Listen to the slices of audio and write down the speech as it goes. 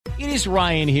It is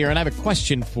Ryan here, and I have a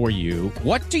question for you.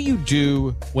 What do you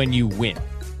do when you win?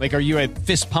 Like, are you a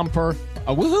fist pumper,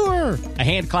 a woohooer, a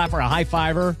hand clapper, a high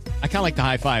fiver? I kind of like the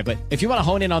high five, but if you want to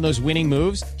hone in on those winning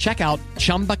moves, check out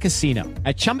Chumba Casino.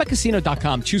 At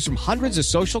ChumbaCasino.com, choose from hundreds of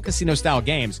social casino-style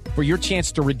games for your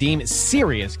chance to redeem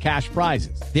serious cash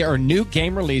prizes. There are new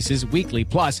game releases weekly,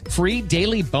 plus free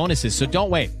daily bonuses. So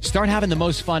don't wait. Start having the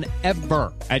most fun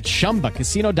ever at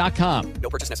ChumbaCasino.com. No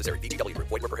purchase necessary. VGW. Void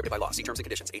where prohibited by law. See terms and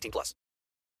conditions. 18+.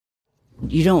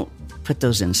 You don't put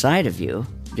those inside of you,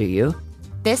 do you?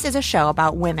 This is a show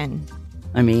about women.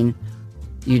 I mean,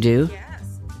 you do? Yes.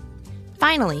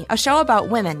 Finally, a show about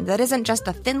women that isn't just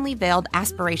a thinly veiled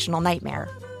aspirational nightmare.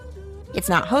 It's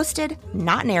not hosted,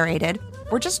 not narrated.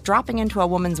 We're just dropping into a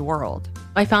woman's world.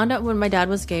 I found out when my dad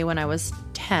was gay when I was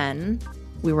 10.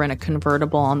 We were in a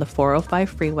convertible on the 405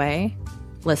 freeway,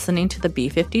 listening to the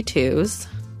B-52s.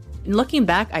 And looking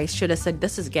back, I should have said,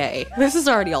 this is gay. This is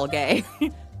already all gay.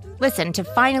 Listen to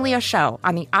Finally a Show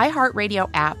on the iHeartRadio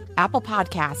app, Apple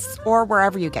Podcasts, or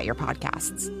wherever you get your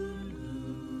podcasts.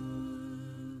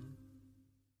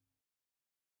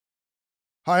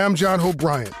 Hi, I'm John Hope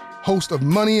Bryant, host of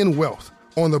Money and Wealth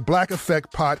on the Black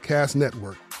Effect Podcast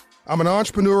Network. I'm an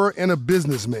entrepreneur and a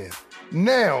businessman.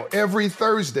 Now, every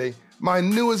Thursday, my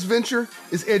newest venture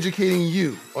is educating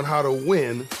you on how to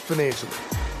win financially.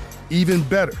 Even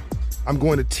better, I'm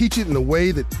going to teach it in a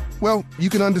way that, well, you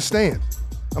can understand.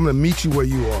 I'm going to meet you where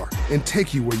you are and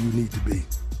take you where you need to be.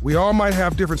 We all might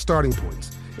have different starting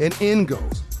points and end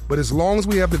goals, but as long as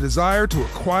we have the desire to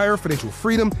acquire financial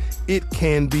freedom, it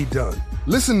can be done.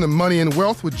 Listen to Money and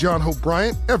Wealth with John Hope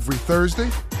Bryant every Thursday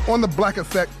on the Black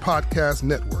Effect Podcast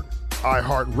Network,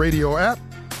 iHeartRadio app,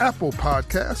 Apple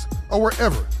Podcasts, or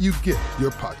wherever you get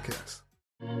your podcasts.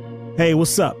 Hey,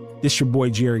 what's up? This your boy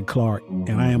Jerry Clark,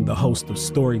 and I am the host of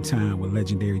Storytime with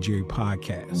Legendary Jerry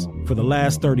Podcast. For the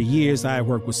last 30 years, I have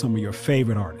worked with some of your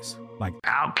favorite artists, like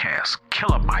Outkast,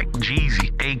 Killer Mike,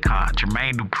 Jeezy, Akon,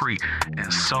 Jermaine Dupri,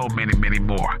 and so many, many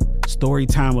more.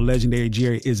 Storytime with Legendary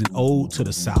Jerry is an ode to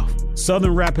the South.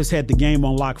 Southern rap has had the game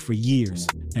on lock for years,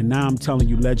 and now I'm telling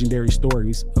you legendary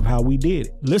stories of how we did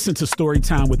it. Listen to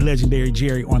Storytime with Legendary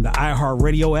Jerry on the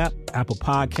iHeartRadio app, Apple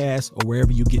Podcasts, or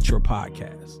wherever you get your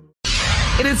podcasts.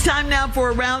 It is time now for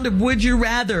a round of Would You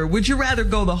Rather. Would you rather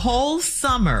go the whole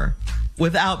summer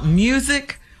without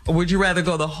music, or would you rather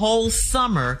go the whole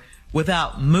summer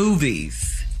without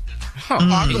movies?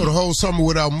 I'd go the whole summer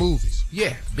without movies.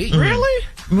 Yeah. Really?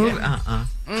 I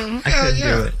couldn't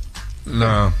do it.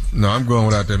 No, I'm going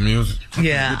without that music.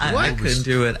 Yeah, I couldn't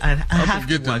do it. I have to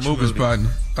get the watch movies, partner.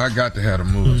 I got to have the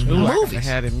movies. Movies. I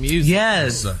had the music.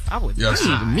 Yes. I would need Yes.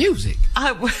 the music.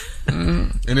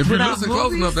 And if you Without listen close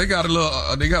movies? enough, they got a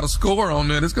little. They got a score on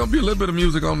there. There's gonna be a little bit of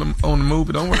music on the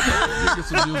movie. Don't worry about it. You get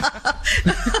some music.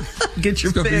 Get your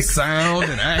It's gonna be fix. sound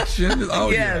and action. Oh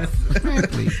Yes. yeah.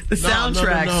 The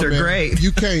soundtracks are man. great.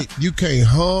 You can't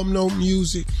hum no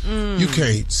music. You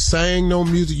can't sing no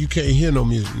music. You can't hear no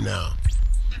music now.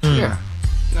 Yeah.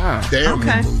 Nah. Damn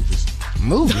Okay. movies.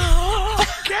 Movie.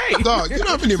 Okay. Dog, you know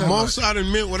how many months I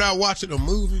done met without watching a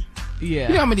movie? Yeah.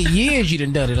 You know how many years you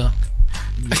done it up?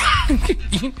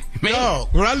 Man. Dog,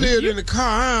 when I lived in the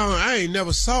car, I ain't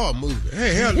never saw a movie.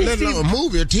 Hey, hell, let alone a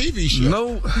movie, a TV show.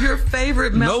 No, Your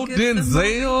favorite Mel no Gibson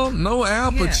Denzel, movie? no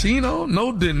Al Pacino,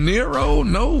 no De Niro,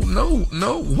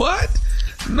 no what?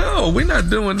 No, we're not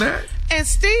doing that. And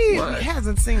Steve What?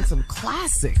 hasn't seen some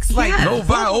classics. Like Yes. No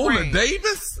Viola Boomerang.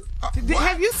 Davis.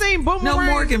 Have you seen Boomerang? No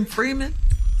Morgan Freeman?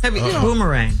 Have you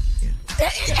Boomerang?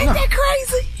 Ain't that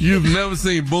crazy? You've never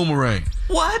seen Boomerang.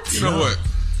 What? You know what?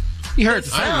 You heard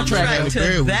the I didn't soundtrack. Halle To Berry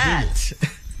was in that.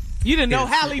 You didn't know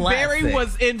It's Halle Berry classic.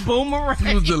 was in Boomerang?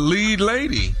 She was the lead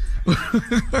lady. She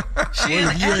If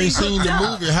and you Eddie ain't seen hooked the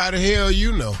up. movie, how the hell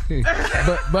you know?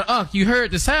 But Unc, you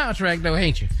heard the soundtrack though,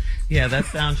 ain't you? Yeah, that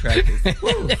soundtrack is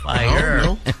woo, I fire.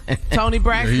 don't know. Tony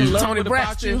Braxton, Yeah, Love Tony It About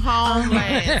Braxton. You Home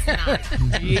last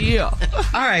night. Yeah.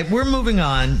 All right, we're moving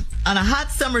on. On a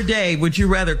hot summer day, would you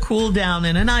rather cool down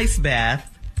in an ice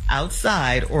bath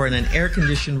outside or in an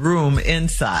air-conditioned room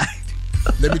inside?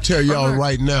 Let me tell y'all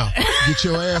right now. Get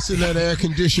your ass in that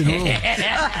air-conditioned room.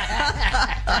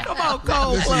 Come on,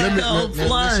 cold Listen, plunge, let me- cold let-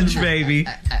 plunge, listen. baby.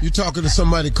 You talking to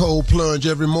somebody cold plunge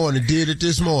every morning. Did it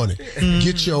this morning.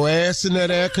 Get your ass in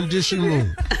that air-conditioned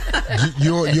room.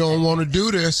 You don't want to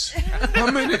do this. How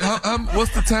many?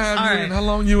 What's the time? All You right. in? How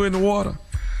long you in the water?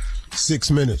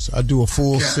 6 minutes. I do a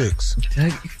full 6.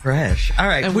 Fresh. All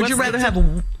right. And Would what's you rather the have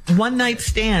a one-night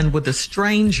stand with a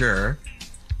stranger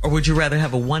Or would you rather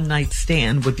have a one-night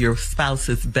stand with your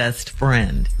spouse's best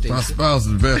friend? My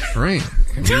spouse's best friend?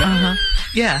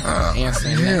 Yeah.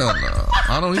 Hell no.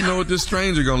 I don't even know what this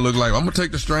stranger gonna look like. I'm gonna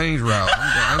take the strange route.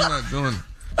 I'm not doing...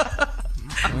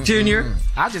 Junior?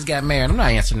 I just got married. I'm not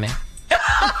answering that.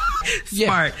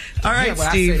 Smart. All right,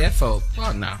 Steve. I say that for...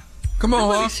 Well, no. Come on,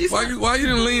 why you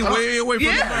didn't lean way away from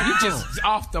the mic? You just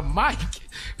off the mic.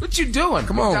 What you doing?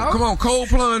 Come on, cold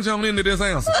plunge on into this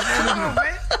answer. Come on,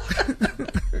 man.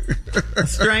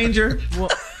 Stranger. We're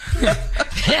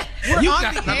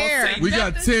on the air. We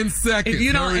got 10 seconds. If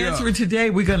you don't answer it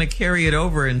today, we're going to carry it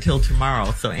over until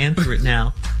tomorrow. So answer it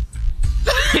now.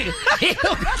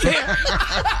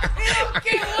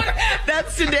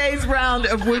 That's today's round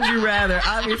of Would You Rather.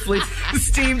 Obviously,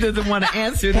 Steve doesn't want to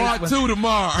answer this Part 2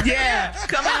 tomorrow. Yeah.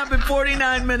 Coming up in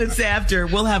 49 minutes after,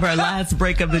 we'll have our last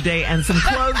break of the day and some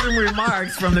closing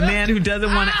remarks from the man who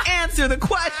doesn't want to answer the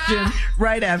question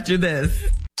right after this.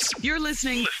 You're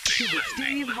listening to the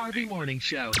Steve Harvey Morning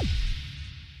Show.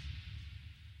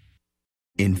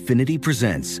 Infiniti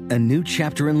presents a new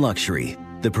chapter in luxury,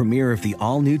 the premiere of the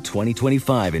all-new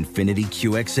 2025 Infiniti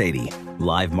QX80,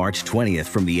 live March 20th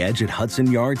from the Edge at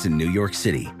Hudson Yards in New York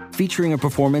City, featuring a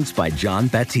performance by John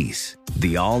Batiste.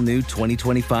 The all-new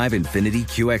 2025 Infiniti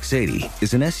QX80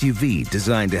 is an SUV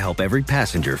designed to help every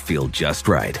passenger feel just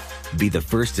right. Be the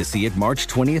first to see it March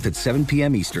 20th at 7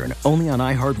 p.m. Eastern, only on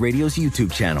iHeartRadio's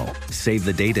YouTube channel. Save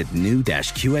the date at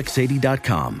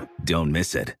new-QX80.com. Don't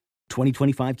miss it.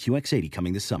 2025 QX80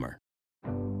 coming this summer.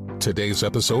 Today's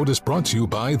episode is brought to you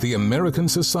by the American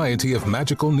Society of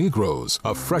Magical Negroes,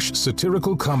 a fresh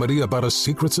satirical comedy about a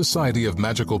secret society of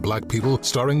magical black people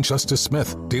starring Justice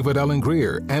Smith, David Allen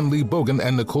Greer, Ann Lee Bogan,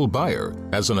 and Nicole Byer.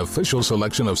 As an official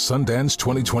selection of Sundance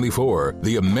 2024,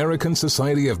 the American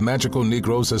Society of Magical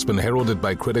Negroes has been heralded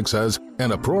by critics as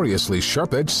an uproariously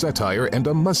sharp-edged satire and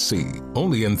a must-see.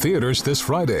 Only in theaters this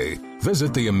Friday.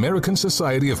 Visit the American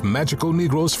Society of Magical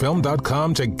Negroes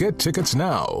Film.com to get tickets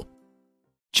now.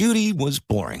 Judy was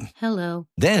boring. Hello.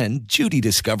 Then Judy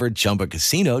discovered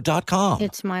ChumbaCasino.com.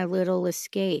 It's my little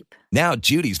escape. Now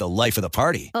Judy's the life of the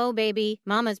party. Oh, baby,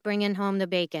 mama's bringing home the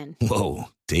bacon. Whoa,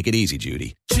 take it easy,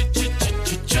 Judy.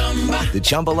 The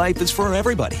Chumba life is for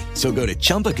everybody. So go to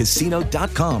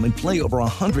ChumbaCasino.com and play over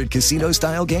 100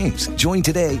 casino-style games. Join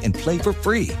today and play for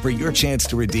free for your chance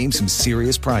to redeem some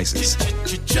serious prizes.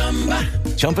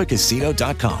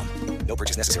 ChumbaCasino.com. No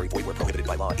purchase necessary. Void where prohibited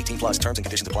by law. 18 plus terms and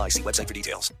conditions apply. See website for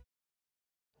details.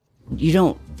 You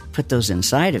don't put those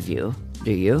inside of you,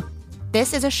 do you?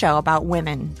 This is a show about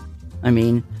women. I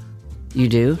mean, you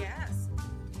do?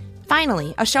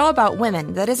 Finally, a show about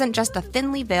women that isn't just a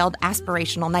thinly veiled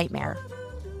aspirational nightmare.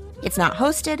 It's not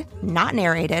hosted, not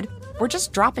narrated. We're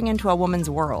just dropping into a woman's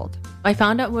world. I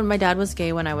found out when my dad was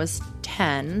gay when I was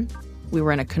 10. We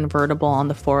were in a convertible on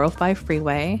the 405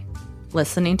 freeway,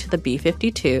 listening to the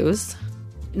B-52s.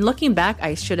 Looking back,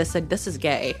 I should have said, this is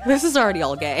gay. This is already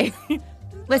all gay.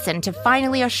 Listen to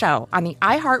Finally a Show on the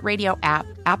iHeartRadio app,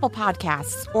 Apple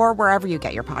Podcasts, or wherever you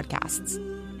get your podcasts.